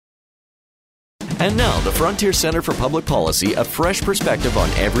And now, the Frontier Center for Public Policy, a fresh perspective on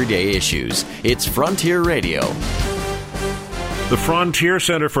everyday issues. It's Frontier Radio. The Frontier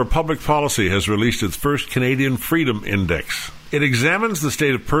Center for Public Policy has released its first Canadian Freedom Index. It examines the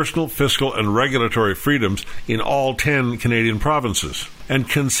state of personal, fiscal, and regulatory freedoms in all 10 Canadian provinces and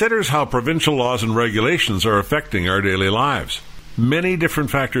considers how provincial laws and regulations are affecting our daily lives. Many different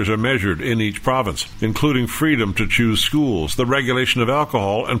factors are measured in each province, including freedom to choose schools, the regulation of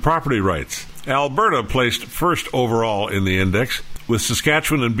alcohol, and property rights. Alberta placed first overall in the index, with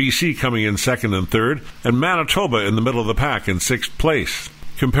Saskatchewan and BC coming in second and third, and Manitoba in the middle of the pack in sixth place.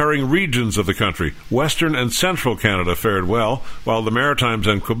 Comparing regions of the country, Western and Central Canada fared well, while the Maritimes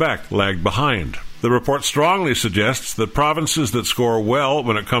and Quebec lagged behind. The report strongly suggests that provinces that score well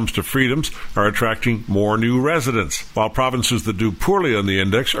when it comes to freedoms are attracting more new residents, while provinces that do poorly on the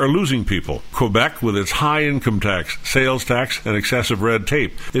index are losing people. Quebec, with its high income tax, sales tax, and excessive red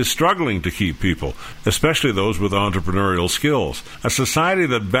tape, is struggling to keep people, especially those with entrepreneurial skills. A society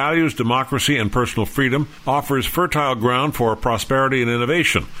that values democracy and personal freedom offers fertile ground for prosperity and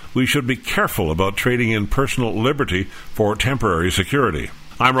innovation. We should be careful about trading in personal liberty for temporary security.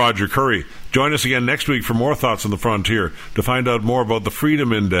 I'm Roger Curry. Join us again next week for more thoughts on the frontier. To find out more about the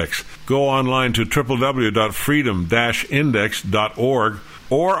Freedom Index, go online to www.freedom-index.org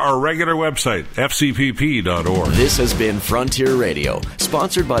or our regular website, fcpp.org. This has been Frontier Radio,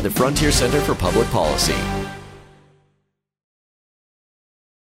 sponsored by the Frontier Center for Public Policy.